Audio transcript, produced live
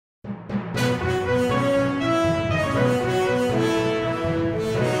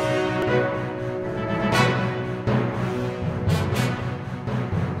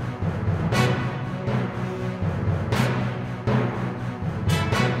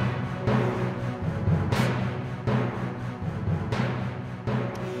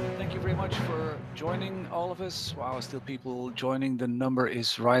joining all of us. Wow, still people joining. The number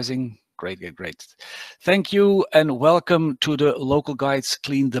is rising. Great, great. Thank you and welcome to the Local Guides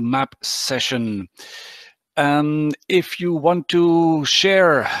Clean the Map session. If you want to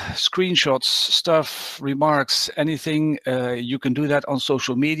share screenshots, stuff, remarks, anything, you can do that on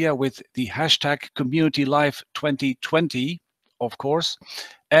social media with the hashtag CommunityLife2020, of course.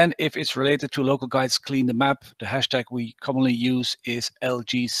 And if it's related to Local Guides Clean the Map, the hashtag we commonly use is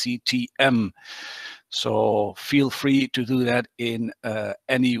LGCTM. So feel free to do that in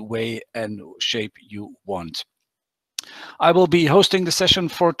any way and shape you want. I will be hosting the session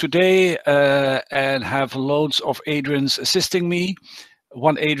for today and have loads of Adrians assisting me.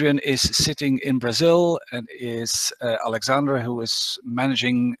 One Adrian is sitting in Brazil and is Alexandre, who is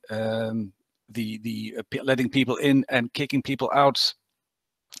managing letting people in and kicking people out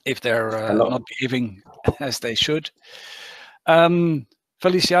if they're not behaving as they should.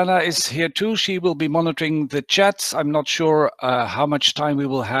 Feliciana is here too. She will be monitoring the chats. I'm not sure how much time we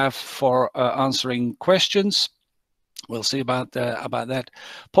will have for answering questions. We'll see about that.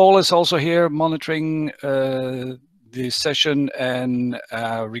 Paul is also here monitoring the session and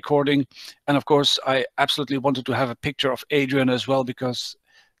recording. And of course, I absolutely wanted to have a picture of Adrian as well, because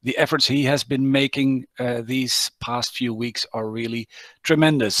the efforts he has been making these past few weeks are really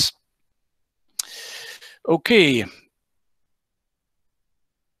tremendous. Okay.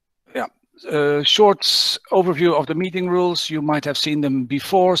 Yeah, short overview of the meeting rules. You might have seen them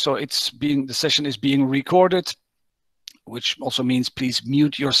before, so the session is being recorded, which also means please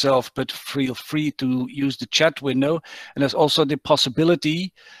mute yourself, but feel free to use the chat window. And there's also the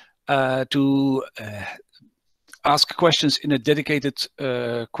possibility to ask questions in a dedicated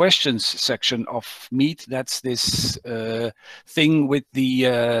questions section of Meet. That's this thing with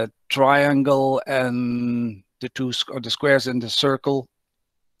the triangle and the squares and the circle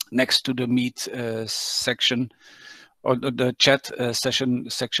next to the Meet section, or the chat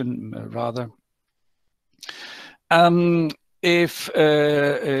section rather. If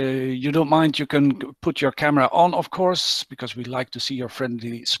you don't mind, you can put your camera on, of course, because we like to see your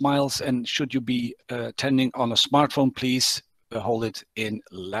friendly smiles. And should you be attending on a smartphone, please hold it in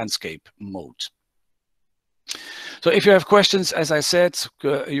landscape mode. So if you have questions, as I said,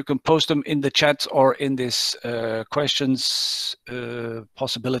 you can post them in the chat or in this questions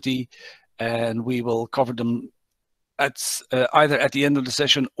possibility, and we will cover them either at the end of the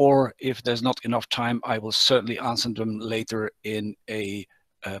session, or if there's not enough time, I will certainly answer them later in a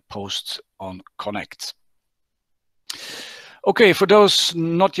post on Connect. Okay, for those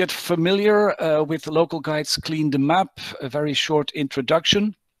not yet familiar with Local Guides Clean the Map, a very short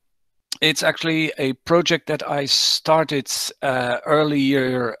introduction. It's actually a project that I started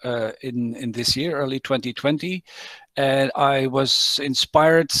earlier in this year, early 2020, and I was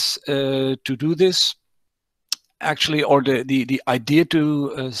inspired to do this. Actually, or the idea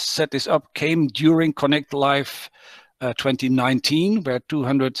to set this up came during Connect Live 2019, where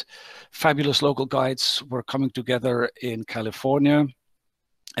 200 fabulous local guides were coming together in California.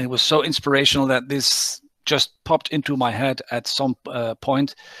 And it was so inspirational that this just popped into my head at some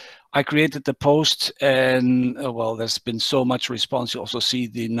point. I created the post, and well, there's been so much response. You also see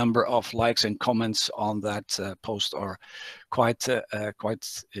the number of likes and comments on that post are quite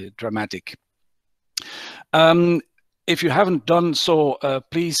dramatic. If you haven't done so,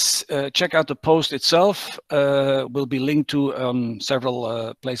 please check out the post itself. Will be linked to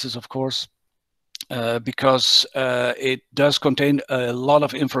several places, of course, because it does contain a lot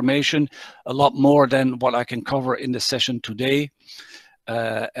of information, a lot more than what I can cover in the session today.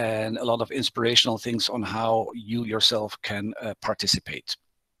 And a lot of inspirational things on how you yourself can participate.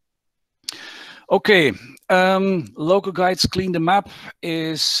 Okay, Local Guides Clean the Map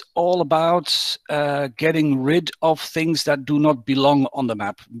is all about getting rid of things that do not belong on the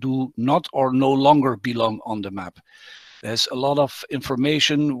map, do not or no longer belong on the map. There's a lot of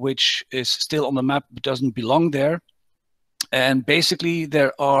information which is still on the map but doesn't belong there. And basically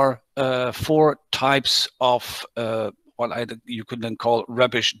there are 4 types of what you could then call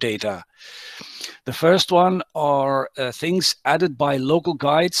rubbish data. The first one are things added by local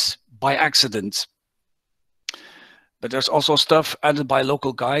guides by accident. But there's also stuff added by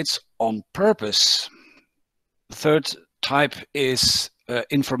local guides on purpose. The third type is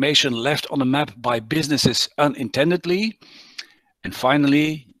information left on the map by businesses unintendedly. And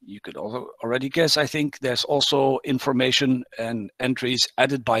finally, you could also already guess, I think, there's also information and entries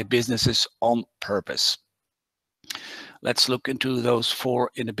added by businesses on purpose. Let's look into those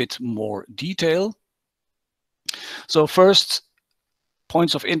 4 in a bit more detail. So first,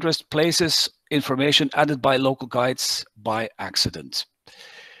 points of interest, places, information added by local guides by accident.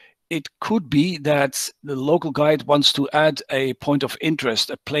 it could be that the local guide wants to add a point of interest,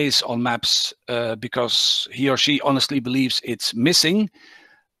 a place on maps, because he or she honestly believes it's missing,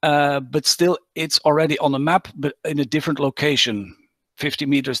 but still it's already on a map, but in a different location, 50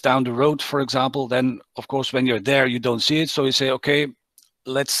 meters down the road, for example. Then, of course, when you're there, you don't see it. So you say, okay,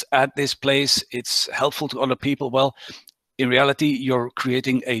 let's add this place. It's helpful to other people. Well, in reality, you're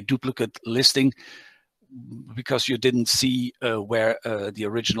creating a duplicate listing because you didn't see where the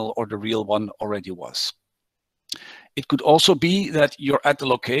original or the real one already was. It could also be that you're at the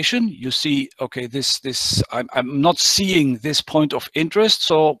location, you see, okay, I'm not seeing this point of interest,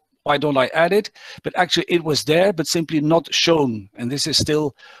 so why don't I add it? But actually it was there, but simply not shown. And this is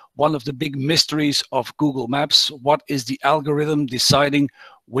still one of the big mysteries of Google Maps. What is the algorithm deciding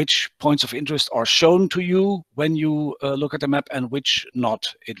which points of interest are shown to you when you look at the map and which not?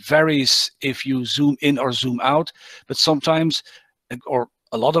 It varies if you zoom in or zoom out, but sometimes, or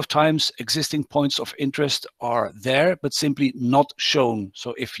a lot of times, existing points of interest are there, but simply not shown.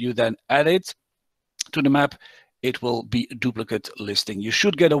 So if you then add it to the map, it will be a duplicate listing. You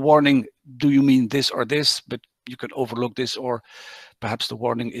should get a warning, do you mean this or this? But you can overlook this, or perhaps the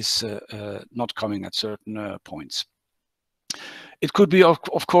warning is not coming at certain points. It could be,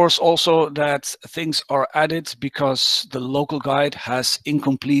 of course, also that things are added because the local guide has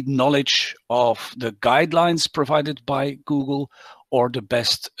incomplete knowledge of the guidelines provided by Google or the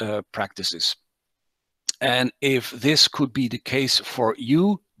best practices. And if this could be the case for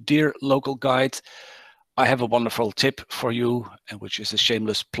you, dear local guide, I have a wonderful tip for you, which is a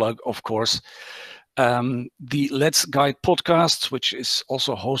shameless plug, of course. The Let's Guide podcast, which is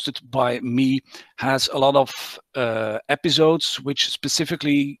also hosted by me, has a lot of episodes which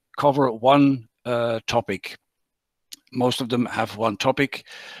specifically cover one topic. Most of them have one topic.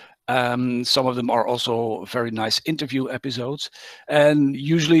 Some of them are also very nice interview episodes. And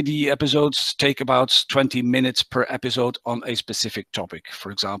usually the episodes take about 20 minutes per episode on a specific topic.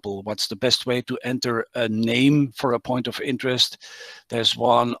 For example, what's the best way to enter a name for a point of interest? There's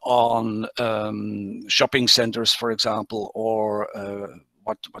one on shopping centers, for example, or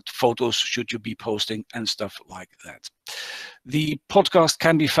what photos should you be posting and stuff like that. The podcast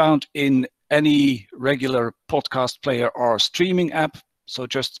can be found in any regular podcast player or streaming app. So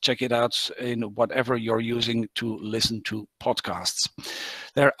just check it out in whatever you're using to listen to podcasts.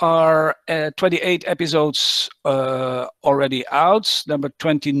 There are 28 episodes already out. Number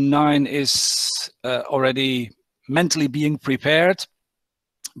 29 is already mentally being prepared.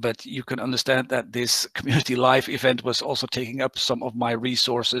 But you can understand that this community live event was also taking up some of my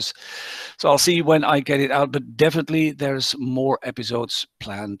resources. So I'll see when I get it out, but definitely there's more episodes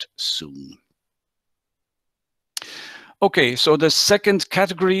planned soon. Okay, so the second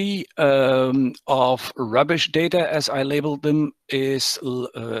category of rubbish data, as I labeled them, is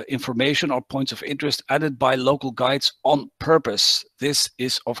information or points of interest added by local guides on purpose. This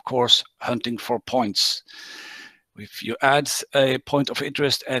is, of course, hunting for points. If you add a point of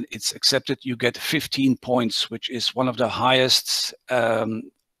interest and it's accepted, you get 15 points, which is one of the highest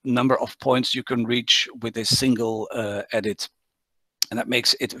number of points you can reach with a single edit. And that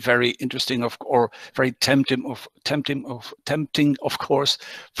makes it very interesting, or very tempting, of course,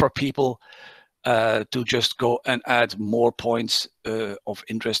 for people to just go and add more points of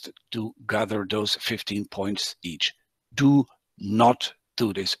interest to gather those 15 points each. Do not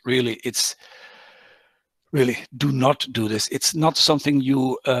do this. Really, do not do this. It's not something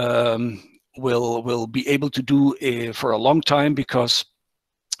you will be able to do for a long time, because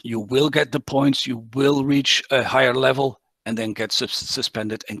you will get the points, you will reach a higher level, and then get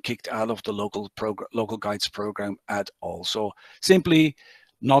suspended and kicked out of the local guides program at all. So simply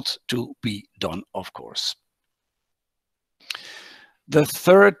not to be done, of course. The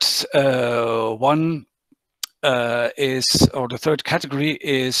third one the third category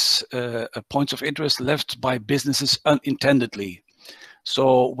is points of interest left by businesses unintendedly.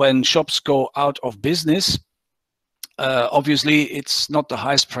 So when shops go out of business, obviously it's not the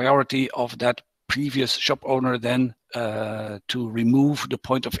highest priority of that previous shop owner then to remove the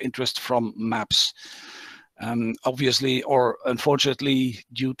point of interest from maps. Obviously, or unfortunately,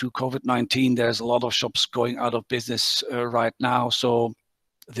 due to COVID-19, there's a lot of shops going out of business right now. So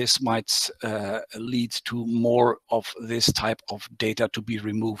this might lead to more of this type of data to be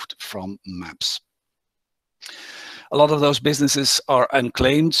removed from maps. A lot of those businesses are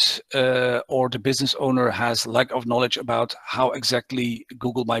unclaimed, or the business owner has lack of knowledge about how exactly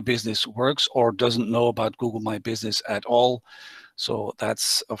Google My Business works, or doesn't know about Google My Business at all. So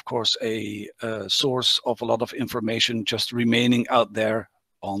that's, of course, a source of a lot of information just remaining out there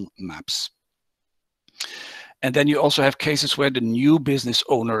on maps. And then you also have cases where the new business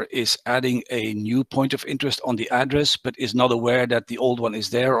owner is adding a new point of interest on the address, but is not aware that the old one is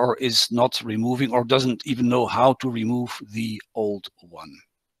there, or is not removing, or doesn't even know how to remove the old one.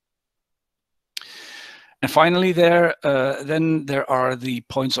 And finally, then there are the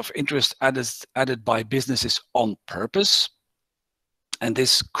points of interest added by businesses on purpose. And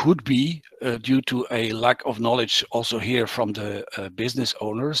this could be due to a lack of knowledge also here from the business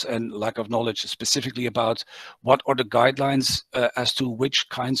owners, and lack of knowledge specifically about what are the guidelines as to which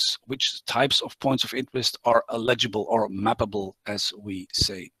types of points of interest are eligible or mappable, as we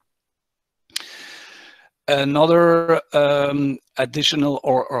say. Another additional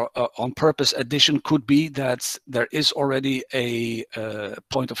or on-purpose addition could be that there is already a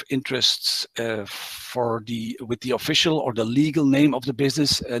point of interest with the official or the legal name of the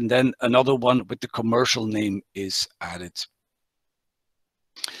business, and then another one with the commercial name is added.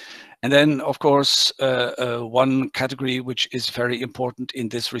 And then, of course, one category which is very important in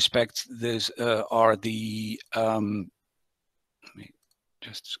this respect, are the let me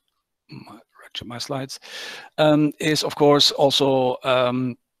just my slides, is of course also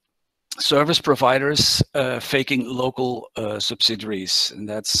service providers faking local subsidiaries. And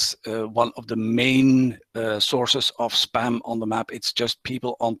that's one of the main sources of spam on the map. It's just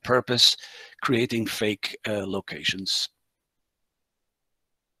people on purpose creating fake locations.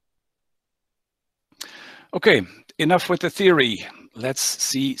 Okay, enough with the theory. Let's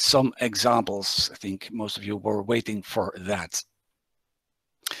see some examples. I think most of you were waiting for that.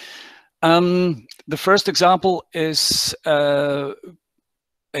 The first example is a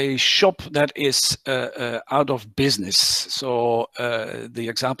shop that is out of business. So the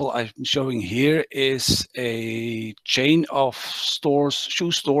example I'm showing here is a chain of stores,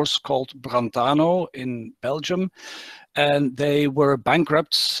 shoe stores called Brantano in Belgium. And they were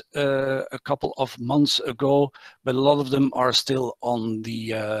bankrupt a couple of months ago, but a lot of them are still on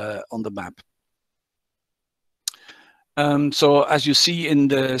the map. So as you see in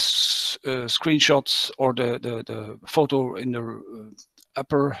the screenshots or the photo in the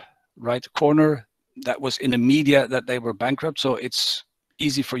upper right corner, that was in the media that they were bankrupt. So it's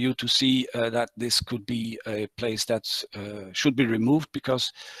easy for you to see that this could be a place that should be removed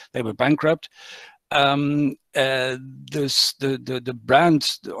because they were bankrupt. The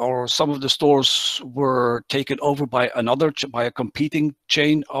brand or some of the stores were taken over by a competing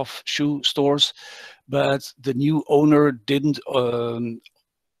chain of shoe stores, but the new owner didn't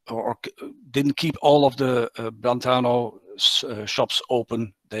keep all of the Brantano shops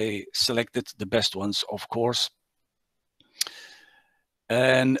open. They selected the best ones, of course.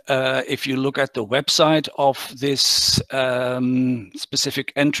 And if you look at the website of this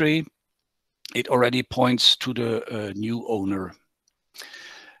specific entry, it already points to the new owner.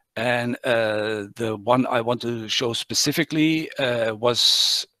 And the one I want to show specifically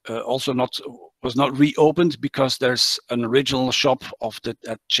was not reopened because there's an original shop of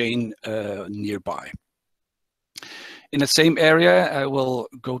that chain nearby. In the same area, I will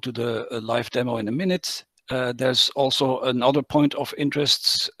go to the live demo in a minute. There's also another point of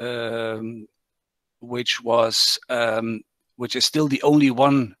interest, which is still the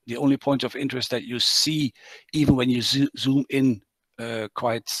only point of interest that you see, even when you zoom in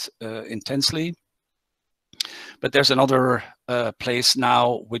quite intensely. But there's another place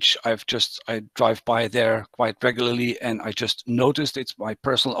now which I drive by there quite regularly, and I just noticed, it's my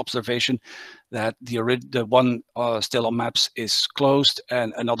personal observation, that the one still on maps is closed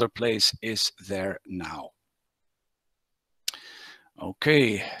and another place is there now.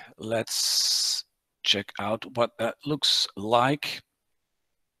 Okay, let's check out what that looks like.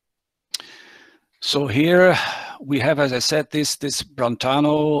 So here we have, as I said, this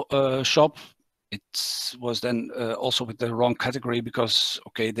Brantano shop. It was then also with the wrong category because,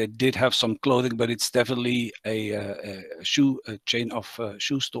 okay, they did have some clothing, but it's definitely a chain of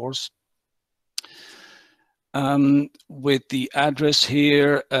shoe stores. With the address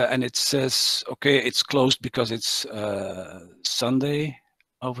here, and it says, okay, it's closed because it's Sunday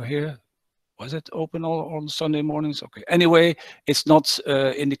over here. Was it open all on Sunday mornings? Okay. Anyway, it's not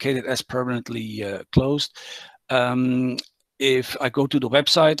indicated as permanently closed. If I go to the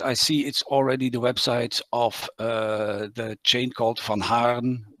website, I see it's already the website of the chain called Van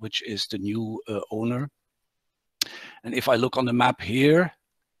Haren, which is the new owner. And if I look on the map here,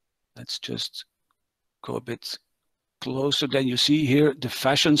 let's just go a bit closer. Then you see here the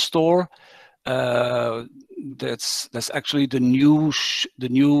fashion store. That's actually the new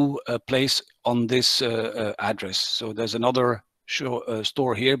place on this address. So there's another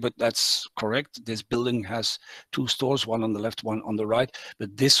store here, but that's correct. This building has 2 stores, one on the left, one on the right,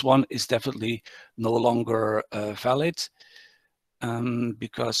 but this one is definitely no longer valid.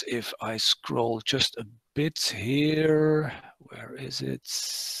 Because if I scroll just a bit here, where is it?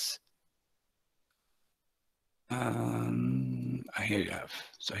 Here you have.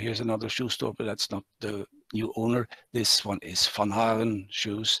 So here's another shoe store, but that's not the new owner. This one is Van Haren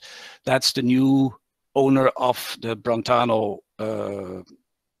Shoes. That's the new owner of the Brantano, the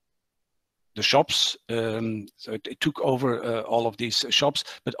shops. So it took over all of these shops,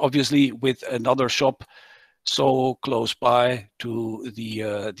 but obviously with another shop so close by to the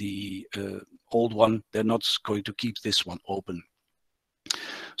old one, they're not going to keep this one open.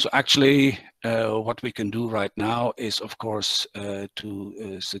 So actually, what we can do right now is, of course,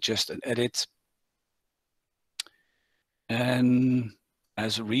 to suggest an edit. And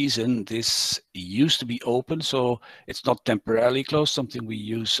as a reason, this used to be open, so it's not temporarily closed, something we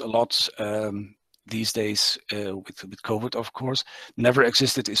use a lot these days with COVID, of course. Never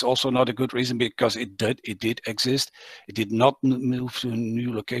existed is also not a good reason, because it did exist. It did not move to a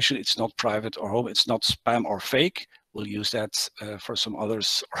new location. It's not private or home. It's not spam or fake. We'll use that for some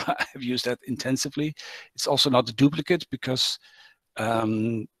others, or I've used that intensively. It's also not a duplicate, because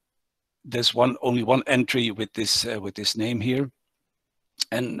there's only one entry with this name here,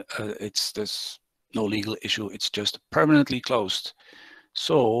 and there's no legal issue. It's just permanently closed.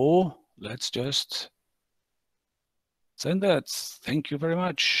 So let's just send that. Thank you very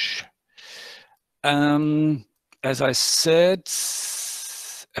much. As I said,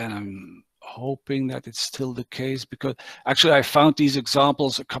 and I'm hoping that it's still the case, because actually I found these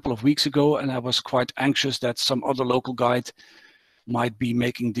examples a couple of weeks ago, and I was quite anxious that some other local guide might be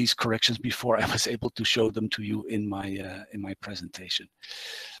making these corrections before I was able to show them to you in my presentation.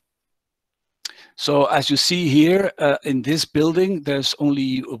 So as you see here, in this building, there's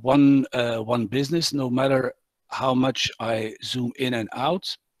only one business, no matter how much I zoom in and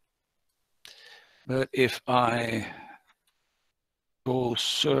out. But if I go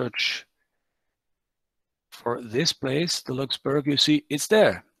search for this place, the Luxembourg, you see it's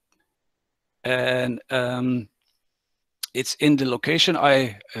there. And it's in the location.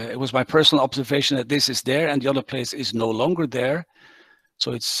 It was my personal observation that this is there and the other place is no longer there.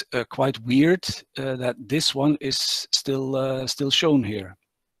 So it's quite weird that this one is still shown here.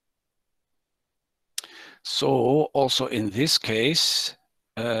 So also in this case,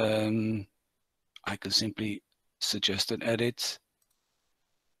 I can simply suggest an edit.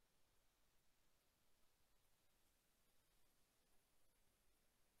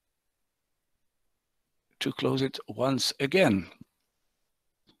 To close it once again.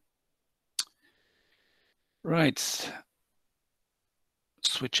 Right.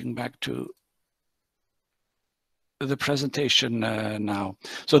 Switching back to the presentation now.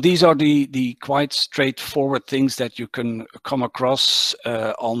 So these are the quite straightforward things that you can come across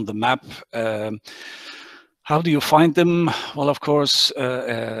on the map. How do you find them? Well, of course,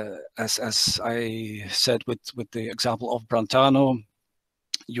 as I said with the example of Brantano,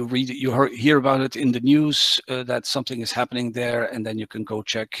 you hear about it in the news that something is happening there, and then you can go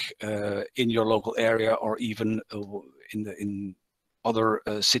check in your local area, or even in other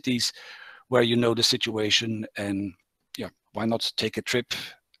cities where you know the situation. And yeah, why not take a trip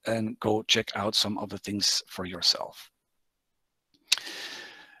and go check out some other things for yourself.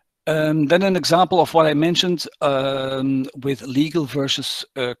 Then an example of what I mentioned with legal versus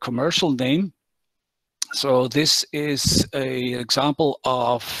commercial name. So this is an example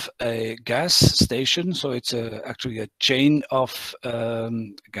of a gas station. So it's actually a chain of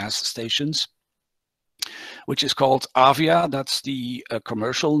gas stations, which is called Avia. That's the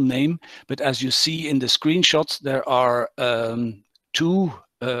commercial name. But as you see in the screenshot, there are 2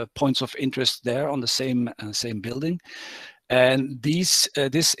 points of interest there on the same building. And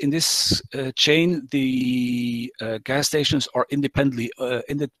in this chain, the gas stations are independently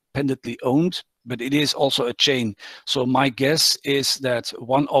owned, but it is also a chain. So my guess is that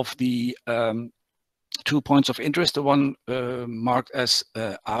one of the 2 points of interest, the one marked as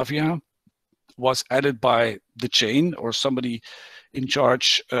Avia, was added by the chain or somebody in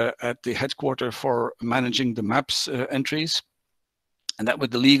charge at the headquarters for managing the maps entries. And that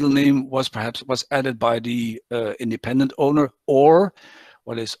with the legal name was added by the independent owner, or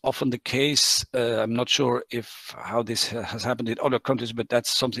what is often the case, I'm not sure how this has happened in other countries, but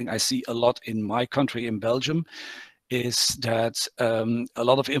that's something I see a lot in my country, in Belgium, is that a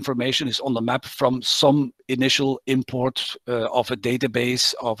lot of information is on the map from some initial import of a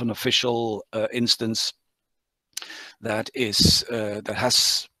database of an official instance that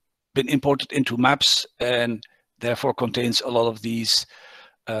has been imported into maps, and therefore contains a lot of these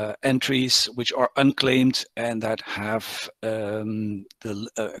entries which are unclaimed and that have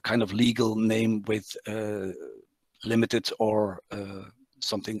the kind of legal name with limited or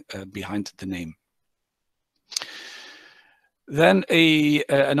something behind the name. Then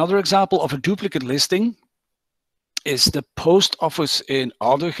another example of a duplicate listing is the post office in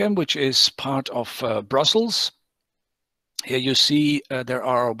Aldergem, which is part of Brussels. Here you see there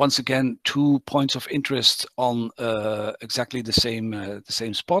are once again 2 points of interest on exactly the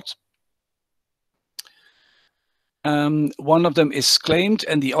same spot. One of them is claimed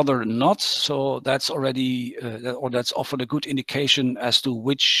and the other not, so that's already or that's often a good indication as to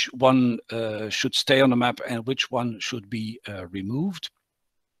which one should stay on the map and which one should be removed.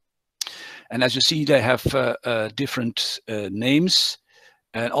 And as you see, they have different names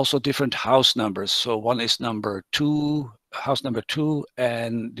and also different house numbers. So one is number 2, house number 2,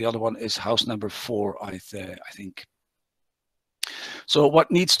 and the other one is house number 4, I think. So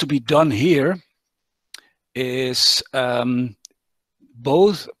what needs to be done here is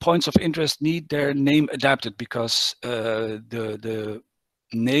both points of interest need their name adapted, because the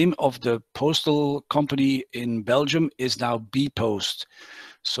name of the postal company in Belgium is now bpost.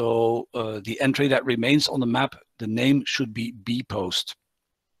 So the entry that remains on the map, the name should be bpost.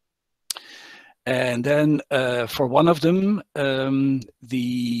 And then for one of them,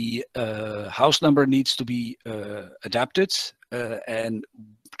 the house number needs to be adapted. And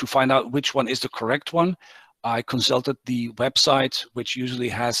to find out which one is the correct one, I consulted the website, which usually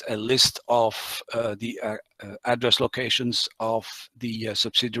has a list of the address locations of the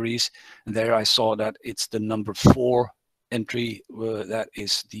subsidiaries. And there I saw that it's the number 4 entry that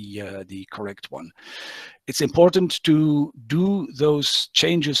is the correct one. It's important to do those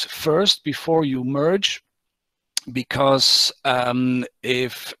changes first before you merge, because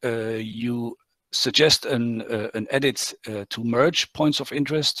if you suggest an edit to merge points of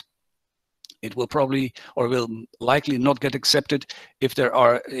interest, it will probably or will likely not get accepted if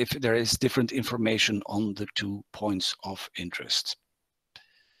there is different information on the 2 points of interest.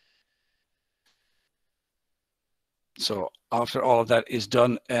 So after all of that is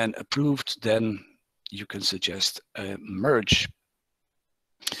done and approved, then you can suggest a merge.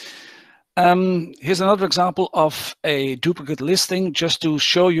 Here's another example of a duplicate listing, just to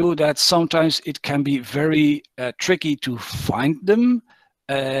show you that sometimes it can be very tricky to find them.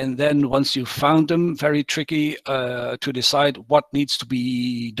 And then once you found them, very tricky to decide what needs to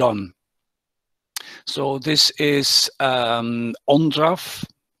be done. So this is OnDRAF.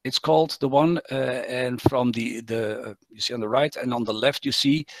 It's called the one, and from the you see on the right and on the left, you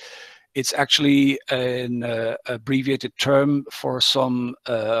see it's actually an abbreviated term for some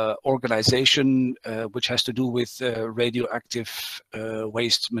organization which has to do with radioactive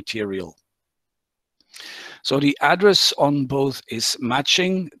waste material. So the address on both is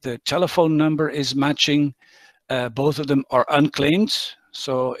matching, the telephone number is matching, both of them are unclaimed,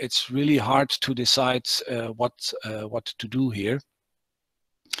 so it's really hard to decide what to do here.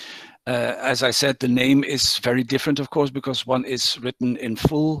 As I said, the name is very different, of course, because one is written in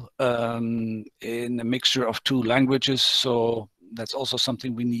full in a mixture of 2 languages. So that's also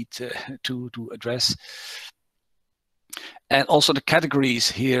something we need to address. And also the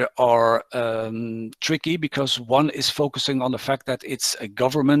categories here are tricky, because one is focusing on the fact that it's a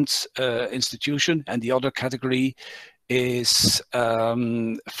government institution, and the other category is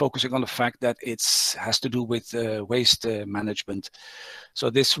focusing on the fact that it has to do with waste management. So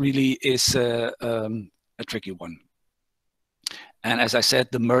this really is a tricky one. And as I said,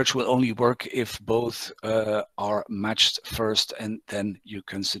 the merge will only work if both are matched first, and then you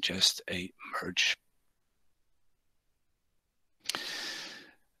can suggest a merge.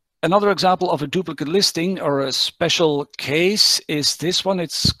 Another example of a duplicate listing or a special case is this one.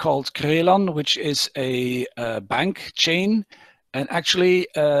 It's called Krelan, which is a bank chain. And actually,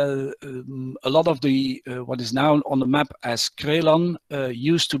 a lot of the what is now on the map as Krelan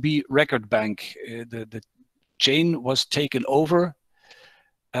used to be Record Bank. The chain was taken over.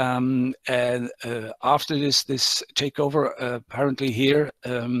 And after this takeover, apparently here,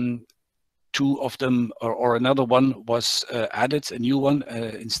 2 of them or another one was added, a new one,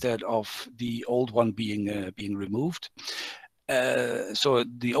 instead of the old one being removed. So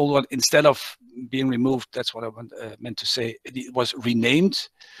the old one, instead of being removed, that's what I meant to say, it was renamed.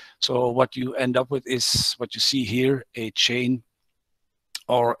 So what you end up with is what you see here, a chain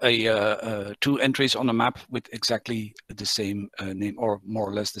or a 2 entries on a map with exactly the same name, or more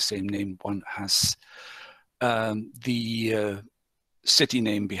or less the same name. One has the city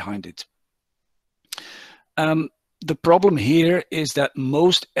name behind it. The problem here is that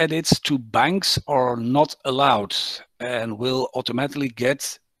most edits to banks are not allowed and will automatically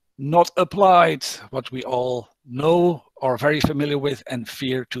get not applied, what we all know, are very familiar with, and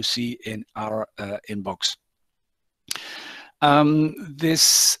fear to see in our inbox.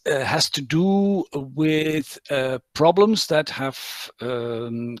 This has to do with problems that have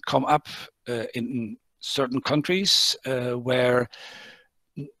come up in certain countries where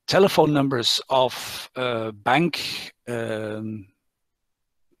telephone numbers of bank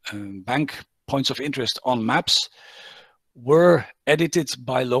points of interest on maps were edited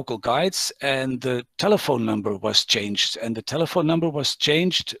by local guides, and the telephone number was changed. And the telephone number was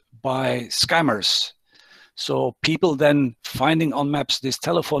changed by scammers. So people then finding on maps this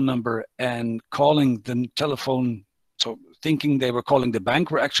telephone number and calling the telephone, so thinking they were calling the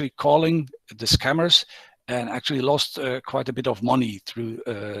bank, were actually calling the scammers, and actually lost quite a bit of money through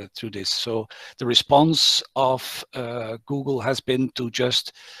this. So the response of Google has been to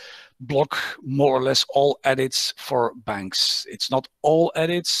just block more or less all edits for banks. It's not all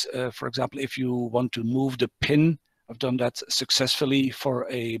edits. For example, if you want to move the PIN, I've done that successfully for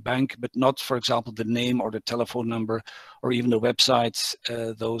a bank, but not, for example, the name or the telephone number or even the websites.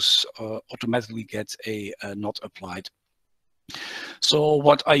 Those automatically get a not applied. So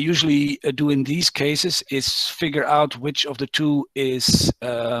what I usually do in these cases is figure out which of the two is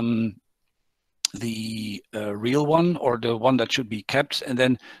the real one or the one that should be kept, and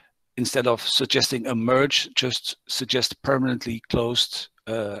then instead of suggesting a merge, just suggest permanently closed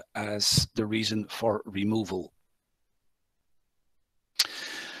as the reason for removal.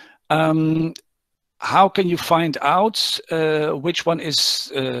 How can you find out which one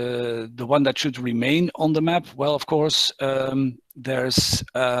is the one that should remain on the map? Well, of course, there's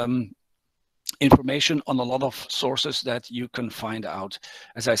information on a lot of sources that you can find out.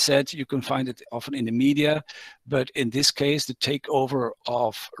 As I said, you can find it often in the media, but in this case, the takeover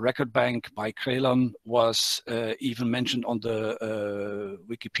of Record Bank by Krelon was even mentioned on the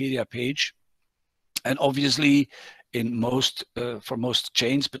Wikipedia page. And obviously, in most for most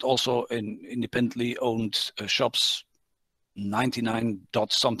chains, but also in independently owned shops,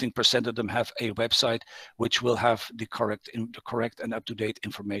 99.something% of them have a website which will have the correct and up-to-date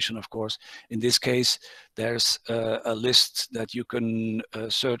information. Of course, in this case, there's a list that you can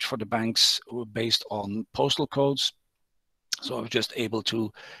search for the banks based on postal codes. So I was just able to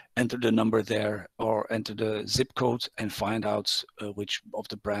enter the number there or enter the zip code and find out which of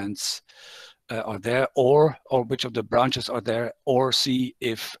the brands are there, or which of the branches are there, or see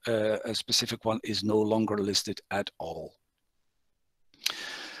if a specific one is no longer listed at all.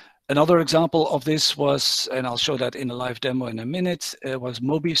 Another example of this was, and I'll show that in a live demo in a minute, was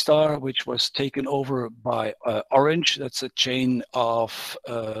Mobistar, which was taken over by Orange. That's a chain of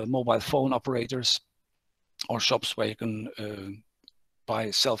mobile phone operators or shops where you can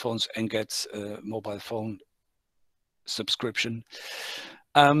buy cell phones and get mobile phone subscription.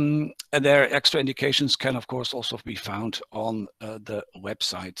 And their extra indications can, of course, also be found on the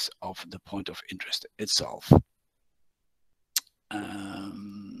website of the point of interest itself.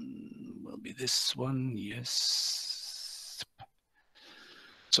 Will be this one, yes.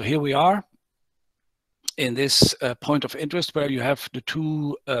 So here we are in this point of interest where you have the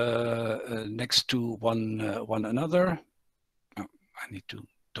two next to one another. Oh, I need to,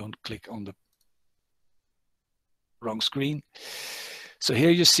 don't click on the wrong screen. So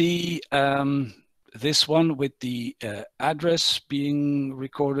here you see this one with the address being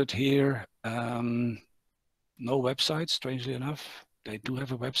recorded here. No website, strangely enough. They do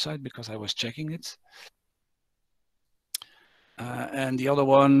have a website because I was checking it. And the other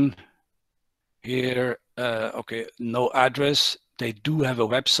one here, okay, no address. They do have a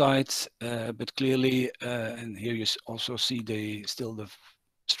website, but clearly, and here you also see still the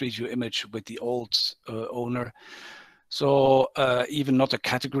Street View image with the old owner. So even not a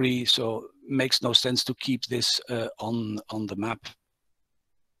category, so makes no sense to keep this on the map.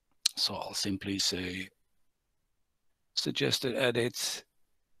 So I'll simply say suggested edit,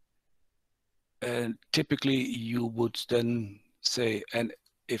 and typically you would then say, and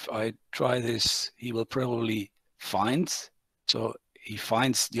if I try this, he will probably find. So he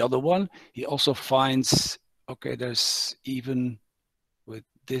finds the other one. He also finds, okay, there's even with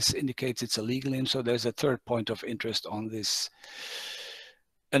this indicates it's a legal name. So there's a third point of interest on this,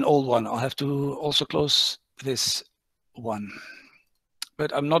 an old one. I'll have to also close this one.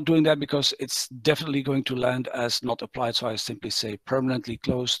 But I'm not doing that because it's definitely going to land as not applied. So I simply say permanently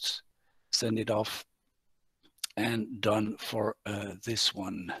closed, send it off, and done for this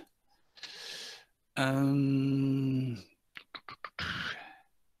one.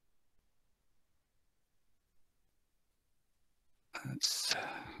 next.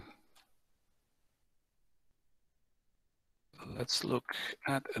 Let's look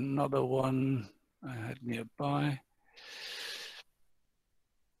at another one I had nearby.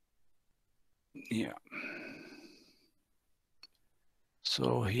 Yeah.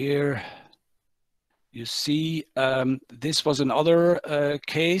 So here you see this was another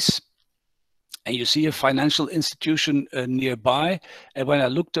case, and you see a financial institution nearby. And when I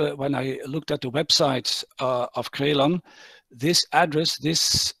looked at the website of Krelan, this address,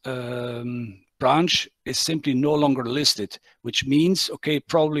 this branch is simply no longer listed, which means, okay,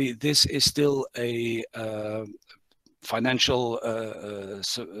 probably this is still a financial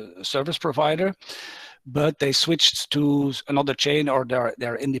service provider, but they switched to another chain, or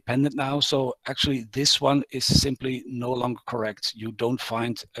they're independent now. So actually this one is simply no longer correct. You don't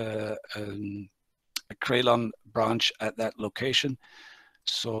find a Krelan branch at that location.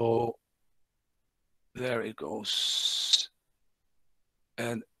 So there it goes.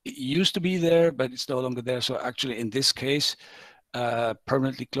 And it used to be there, but it's no longer there. So actually in this case,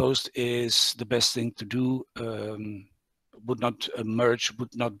 permanently closed is the best thing to do. Would not merge,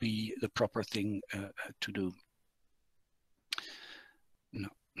 would not be the proper thing to do. No,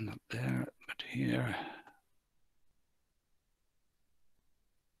 not there, but here.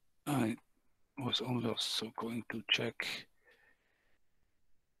 I was also going to check.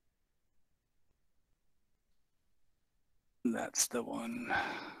 That's the one.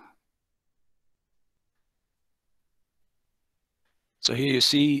 So here you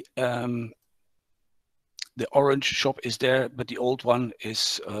see the orange shop is there, but the old one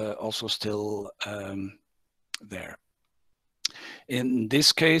is also still there. In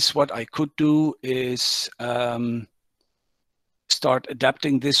this case, what I could do is start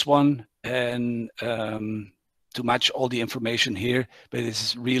adapting this one and to match all the information here. But this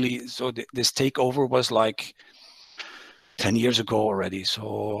is really, so this takeover was like 10 years ago already.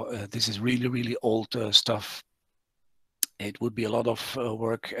 So this is really, really old stuff. It would be a lot of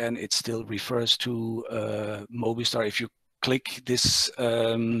work, and it still refers to Mobistar. If you click this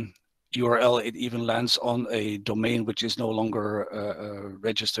URL, it even lands on a domain which is no longer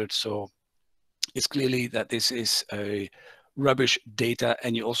registered. So it's clearly that this is a rubbish data,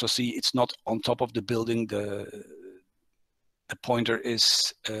 and you also see it's not on top of the building. The pointer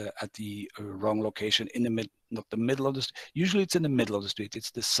is at the wrong location, in the not the middle of the street. Usually it's in the middle of the street.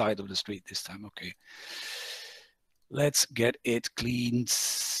 It's the side of the street this time. Okay. Let's get it cleaned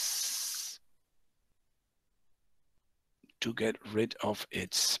to get rid of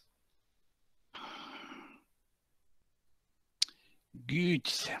it. Good.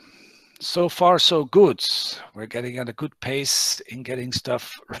 So far, so good. We're getting at a good pace in getting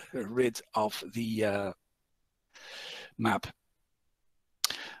stuff rid of the map.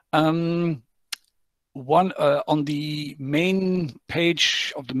 One on the main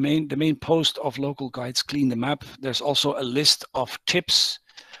page of the main post of Local Guides Clean the Map, there's also a list of tips.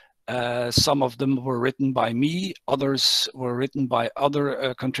 Some of them were written by me, others were written by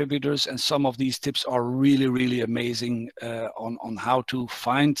other contributors, and some of these tips are really, really amazing on how to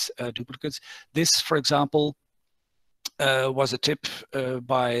find duplicates. This, for example, was a tip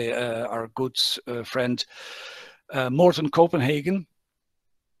by our good friend Morten Copenhagen,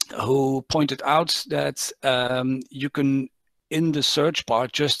 who pointed out that you can, in the search bar,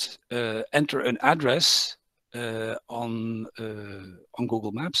 just enter an address on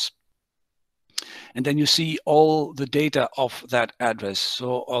Google Maps, and then you see all the data of that address.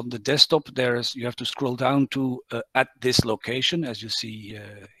 So on the desktop, you have to scroll down to at this location, as you see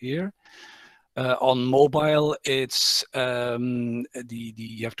here. On mobile, it's you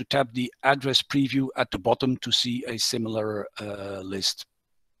have to tap the address preview at the bottom to see a similar list.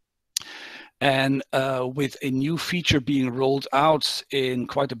 And with a new feature being rolled out in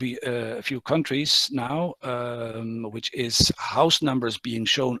quite a few countries now, which is house numbers being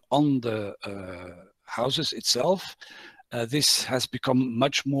shown on the houses itself, this has become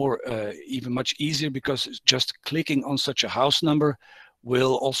much more, even much easier, because just clicking on such a house number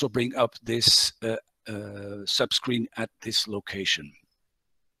will also bring up this subscreen at this location.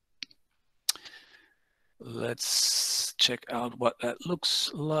 Let's check out what that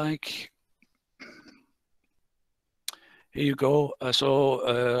looks like. Here you go.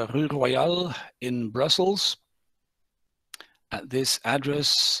 So Rue Royale in Brussels. At this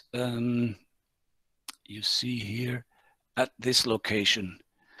address, you see here at this location.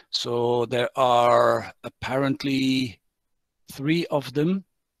 So there are apparently 3 of them.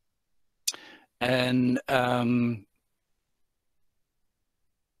 And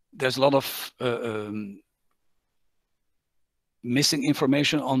there's a lot of missing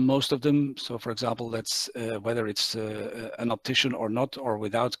information on most of them. So for example, that's whether it's an optician or not, or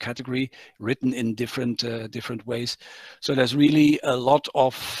without category, written in different ways. So there's really a lot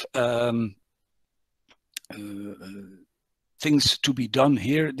of things to be done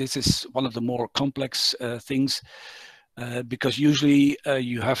here. This is one of the more complex things, because usually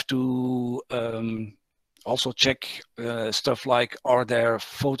you have to also check stuff like, are there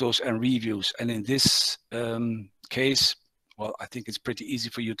photos and reviews? And in this case, well, I think it's pretty easy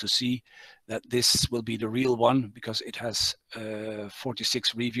for you to see that this will be the real one, because it has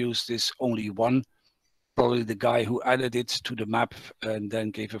 46 reviews. This only one, probably the guy who added it to the map and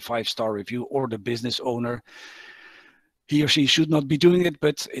then gave a 5-star review, or the business owner. He or she should not be doing it,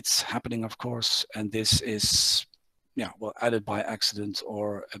 but it's happening, of course. And this is, yeah, well, added by accident,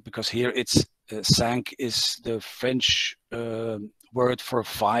 or because here it's cinq is the French word for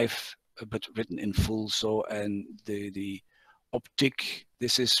 5, but written in full. So, and the optique,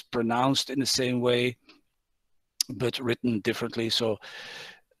 this is pronounced in the same way, but written differently. So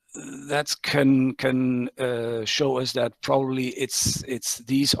that can show us that probably it's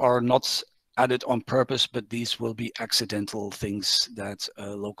these are not added on purpose, but these will be accidental things that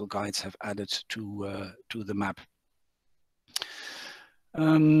local guides have added to the map.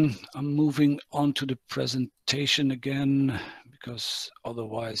 I'm moving on to the presentation again, because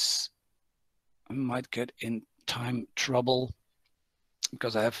otherwise I might get in time trouble,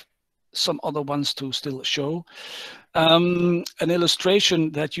 because I have some other ones to still show. An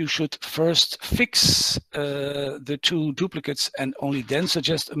illustration that you should first fix the 2 duplicates and only then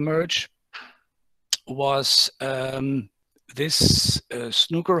suggest a merge was this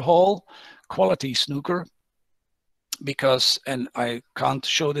snooker hall, quality snooker. Because, and I can't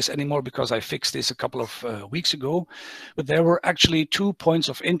show this anymore because I fixed this a couple of weeks ago, but there were actually 2 points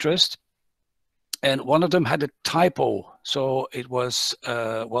of interest, and one of them had a typo. So it was,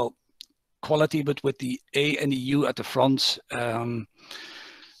 well, quality, but with the A and the U at the front,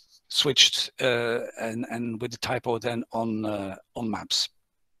 switched, and with the typo then on maps.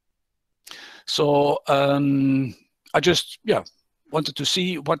 So I just, yeah, wanted to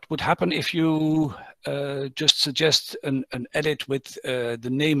see what would happen if you just suggest an edit with the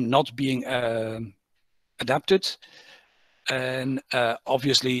name not being adapted. And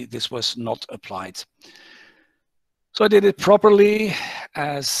obviously this was not applied. So I did it properly,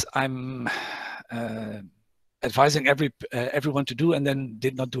 as I'm advising everyone to do, and then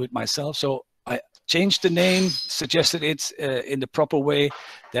did not do it myself. So I changed the name, suggested it in the proper way.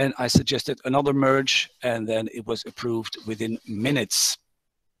 Then I suggested another merge, and then it was approved within minutes.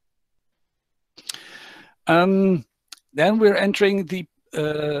 Then we're entering the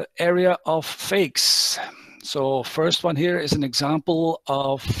area of fakes. So first one here is an example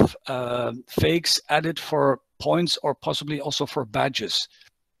of fakes added for points, or possibly also for badges.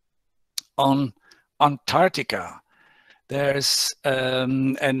 On Antarctica, there's,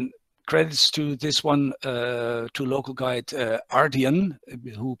 and credits to this one, to local guide Ardian,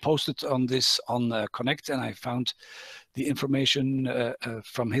 who posted on this on Connect, and I found the information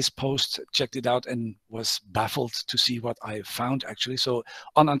from his post, checked it out, and was baffled to see what I found actually. So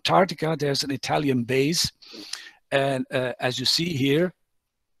on Antarctica, there's an Italian base, and as you see here,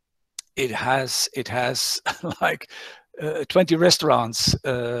 it has like 20 restaurants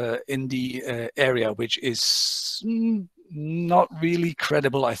in the area, which is not really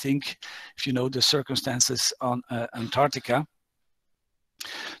credible, I think, if you know the circumstances on Antarctica.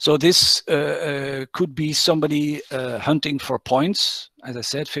 So this could be somebody hunting for points. As I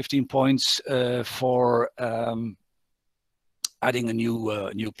said, 15 points for adding a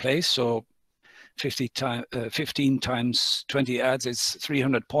new place. So 15 times 20 adds, it's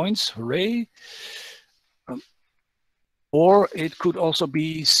 300 points. Hooray! Or it could also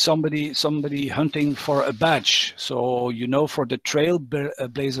be somebody hunting for a badge. So, you know, for the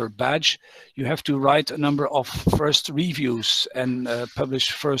Trailblazer badge, you have to write a number of first reviews and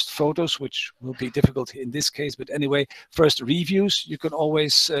publish first photos, which will be difficult in this case. But anyway, first reviews you can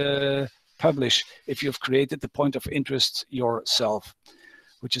always publish if you've created the point of interest yourself,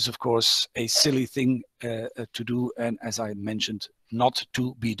 which is, of course, a silly thing to do. And as I mentioned, not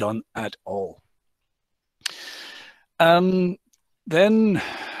to be done at all. Then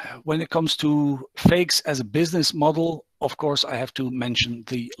when it comes to fakes as a business model, of course, I have to mention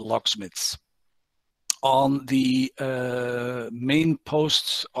the locksmiths. On the main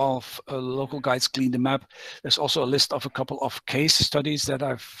posts of Local Guides Clean the Map, there's also a list of a couple of case studies that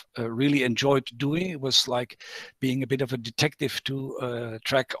I've really enjoyed doing. It was like being a bit of a detective to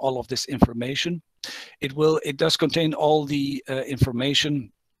track all of this information. It does contain all the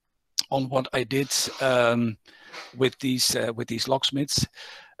information on what I did with these locksmiths.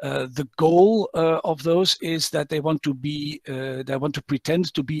 The goal of those is that they want to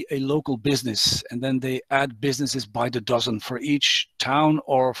pretend to be a local business, and then they add businesses by the dozen for each town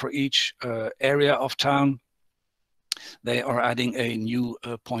or for each area of town. They are adding a new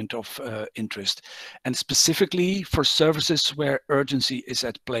point of interest, and specifically for services where urgency is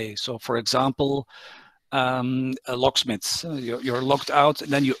at play. So, for example, locksmiths. You're locked out,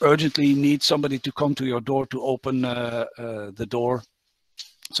 and then you urgently need somebody to come to your door to open the door.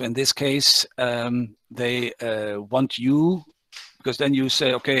 So in this case, they want you, because then you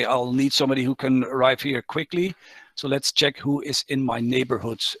say, okay, I'll need somebody who can arrive here quickly. So let's check who is in my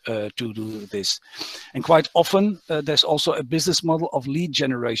neighborhood to do this. And quite often, there's also a business model of lead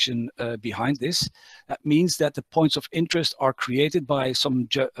generation behind this. That means that the points of interest are created by some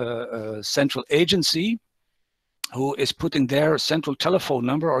central agency who is putting their central telephone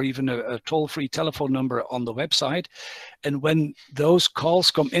number or even a toll-free telephone number on the website. And when those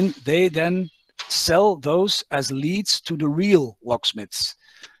calls come in, they then sell those as leads to the real locksmiths.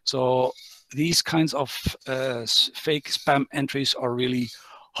 So these kinds of fake spam entries are really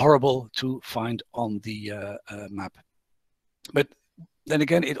horrible to find on the map. But then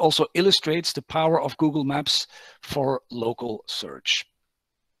again, it also illustrates the power of Google Maps for local search.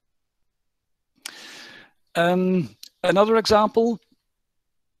 Another example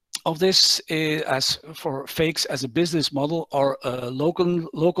of this is, as for fakes as a business model, are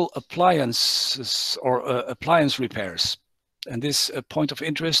local appliances or appliance repairs. And this point of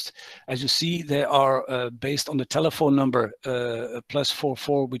interest, as you see, they are based on the telephone number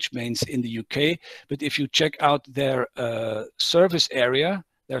 +44, which means in the UK. But if you check out their service area,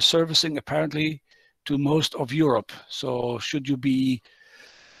 they're servicing apparently to most of Europe. So should you be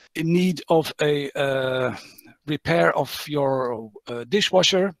in need of a repair of your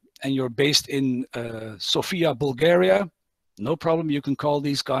dishwasher and you're based in Sofia, Bulgaria, no problem. You can call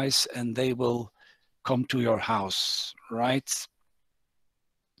these guys and they will come to your house, right?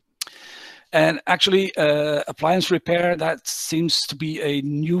 And actually, appliance repair, that seems to be a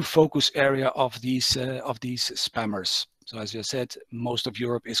new focus area of these spammers. So as you said, most of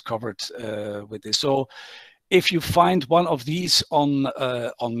Europe is covered with this. So if you find one of these on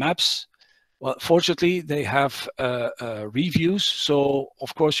maps, well, fortunately, they have reviews. So,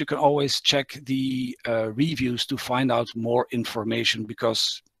 of course, you can always check the reviews to find out more information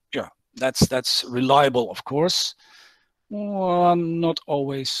because, yeah, that's reliable, of course. Well, I'm not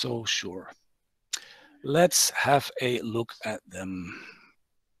always so sure. Let's have a look at them.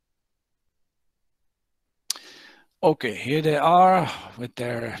 Okay, here they are with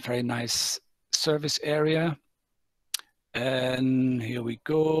their very nice service area. And here we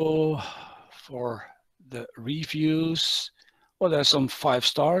go for the reviews. Well, there's some 5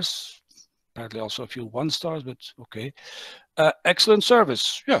 stars, apparently also a few 1 stars, but okay. Excellent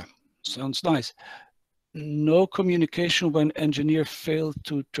service. Yeah, sounds nice. No communication when engineer failed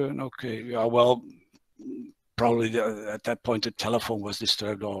to turn. Okay, yeah, well, probably at that point the telephone was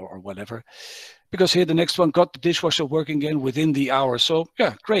disturbed or whatever. Because here the next one, got the dishwasher working again within the hour. So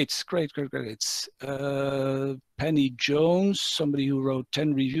yeah, great. It's Penny Jones, somebody who wrote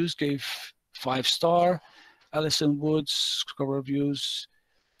 10 reviews, gave 5 star. Alison Woods, cover reviews,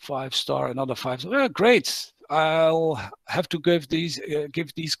 5 star, another 5 star. Yeah, great. I'll have to give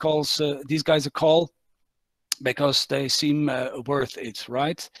these guys a call because they seem worth it,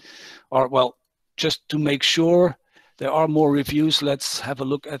 right? Or well, just to make sure. There are more reviews. Let's have a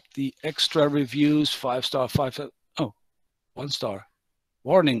look at the extra reviews. 5 star, 5 star. Oh, 1 star.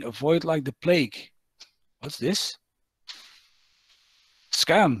 Warning, avoid like the plague. What's this?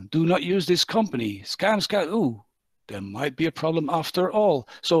 Scam, do not use this company. Scam. Ooh, there might be a problem after all.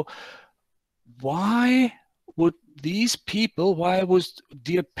 So why would these people, why would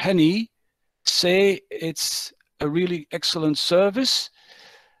dear Penny say it's a really excellent service?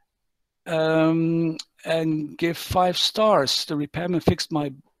 And give 5 stars. The repairman fixed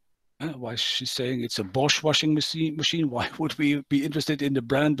my. Why she's saying it's a Bosch washing machine? Why would we be interested in the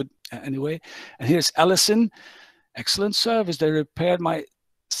brand? But anyway, and here's Alison. Excellent service. They repaired my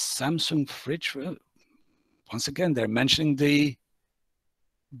Samsung fridge. Once again, they're mentioning the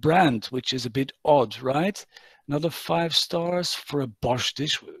brand, which is a bit odd, right? Another 5 stars for a Bosch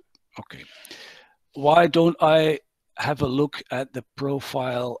dish. Okay. Why don't I have a look at the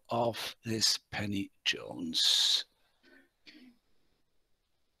profile of this Penny Jones?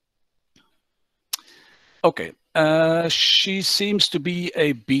 Okay, she seems to be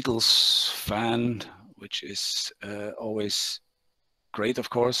a Beatles fan, which is always great, of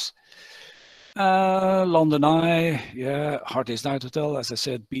course. London Eye, yeah, Hard Day's Night Hotel, as I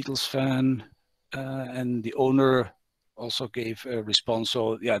said, Beatles fan. and the owner also gave a response.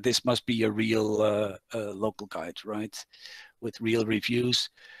 So yeah, this must be a real local guide, right? With real reviews.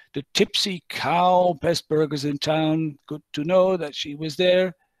 The Tipsy Cow, best burgers in town. Good to know that she was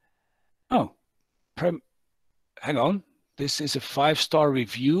there. Oh, hang on. This is a 5-star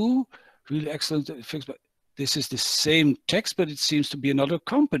review. Really excellent. This is the same text, but it seems to be another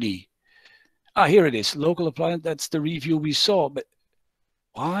company. Ah, here it is. Local appliance. That's the review we saw. But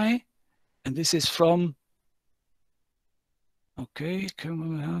why? And this is from, okay,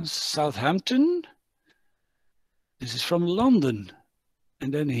 Southampton. This is from London.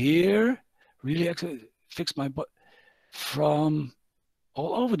 And then here, really excellent. Fix my butt. From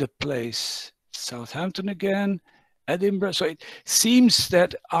all over the place. Southampton again, Edinburgh. So it seems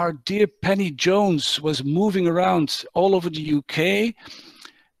that our dear Penny Jones was moving around all over the UK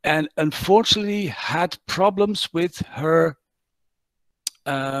and unfortunately had problems with her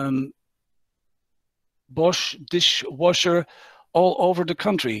Bosch dishwasher all over the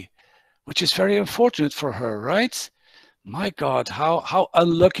country, which is very unfortunate for her, right? My God, how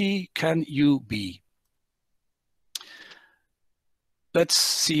unlucky can you be? Let's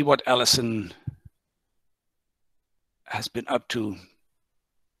see what Alison has been up to.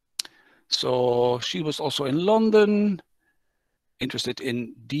 So she was also in London, interested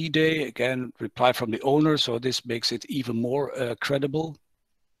in D-Day. Again, reply from the owner, so this makes it even more credible.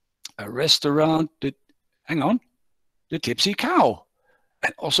 A restaurant, hang on, the Tipsy Cow,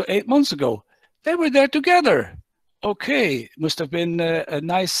 and also 8 months ago. They were there together. Okay, must have been a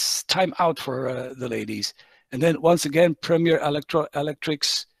nice time out for the ladies. And then once again, Premier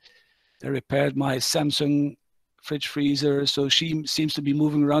Electrics, they repaired my Samsung fridge freezer. So she seems to be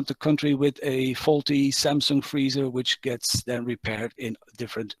moving around the country with a faulty Samsung freezer, which gets then repaired in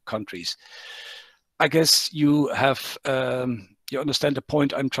different countries. I guess you have, you understand the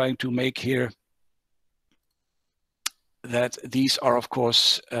point I'm trying to make here, that these are, of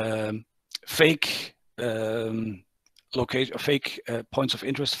course, fake location, fake points of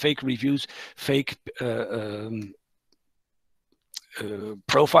interest, fake reviews, fake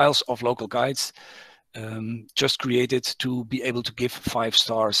profiles of local guides, just created to be able to give 5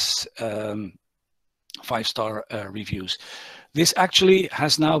 stars, 5-star reviews. This actually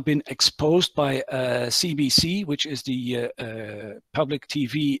has now been exposed by CBC, which is the public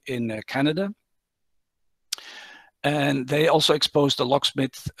TV in Canada. And they also exposed the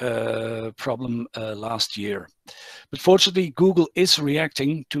locksmith problem last year. But fortunately, Google is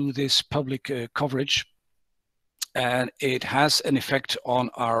reacting to this public coverage, and it has an effect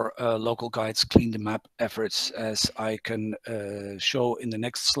on our local guides clean the map efforts, as I can show in the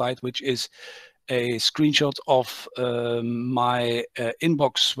next slide, which is a screenshot of my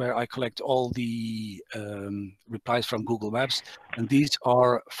inbox, where I collect all the replies from Google Maps. And these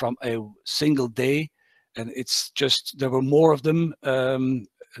are from a single day. And it's just, there were more of them,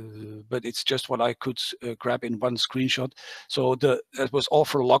 but it's just what I could grab in one screenshot. So that was all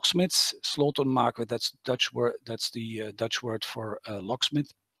for locksmiths, slotenmaker, that's Dutch word, that's the Dutch word for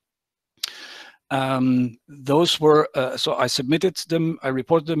locksmith. Those were, so I submitted them, I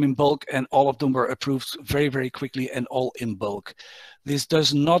reported them in bulk, and all of them were approved very, very quickly and all in bulk. This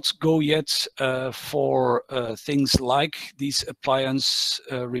does not go yet for things like these appliance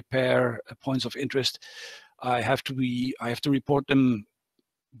repair points of interest. I have to report them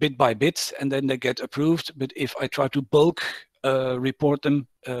bit by bit, and then they get approved. But if I try to bulk report them,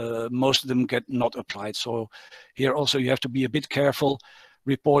 most of them get not applied. So here also you have to be a bit careful.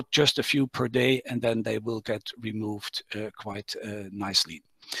 Report just a few per day, and then they will get removed quite nicely.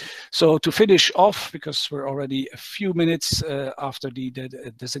 So to finish off, because we're already a few minutes after the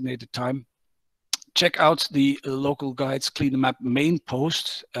designated time, check out the local guides clean the map main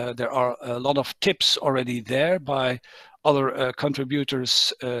post. There are a lot of tips already there by other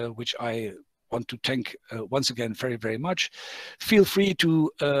contributors, which I want to thank once again very, very much. Feel free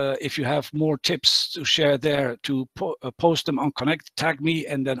to, if you have more tips to share there, to post them on Connect, tag me,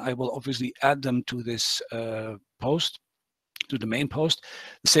 and then I will obviously add them to this post, to the main post.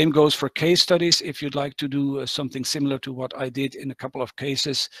 The same goes for case studies. If you'd like to do something similar to what I did in a couple of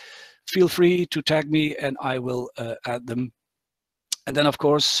cases, feel free to tag me and I will add them. And then, of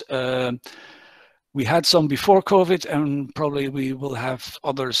course, we had some before COVID, and probably we will have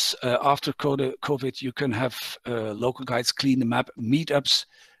others after COVID. You can have local guides clean the map meetups,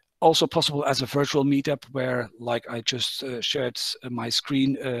 also possible as a virtual meetup, where, like I just shared my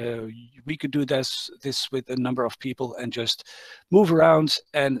screen, we could do this with a number of people and just move around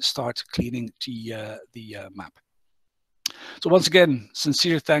and start cleaning the map. So once again,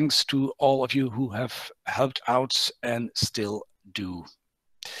 sincere thanks to all of you who have helped out and still do.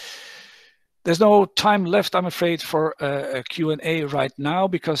 There's no time left, I'm afraid, for a Q&A right now,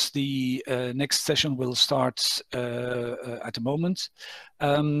 because the next session will start at the moment.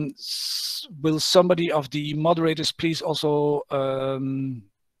 Will somebody of the moderators please also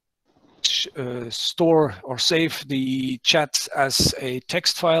store or save the chat as a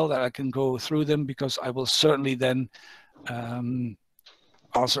text file that I can go through them, because I will certainly then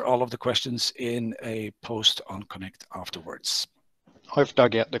answer all of the questions in a post on Connect afterwards. I've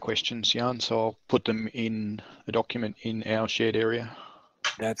dug out the questions, Jan, so I'll put them in a document in our shared area.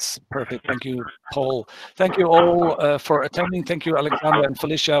 That's perfect. Thank you, Paul. Thank you all for attending. Thank you, Alexandre and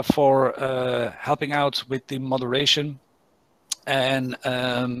Felicia, for helping out with the moderation. And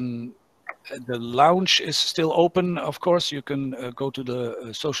the lounge is still open, of course. You can go to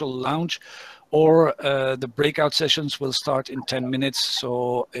the social lounge, or the breakout sessions will start in 10 minutes.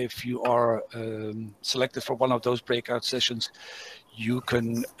 So if you are selected for one of those breakout sessions, you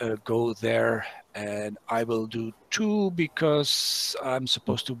can go there, and I will do 2 because I'm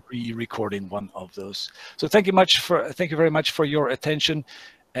supposed to be recording one of those. So thank you very much for your attention.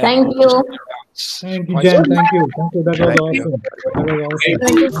 And thank you. Thank you, Jan. Thank you. Thank you. That was awesome. That was awesome.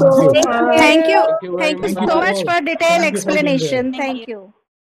 Thank you so much. Thank you. Thank you very Thank you much. so much for detailed Thank you for being there. explanation. Thank you.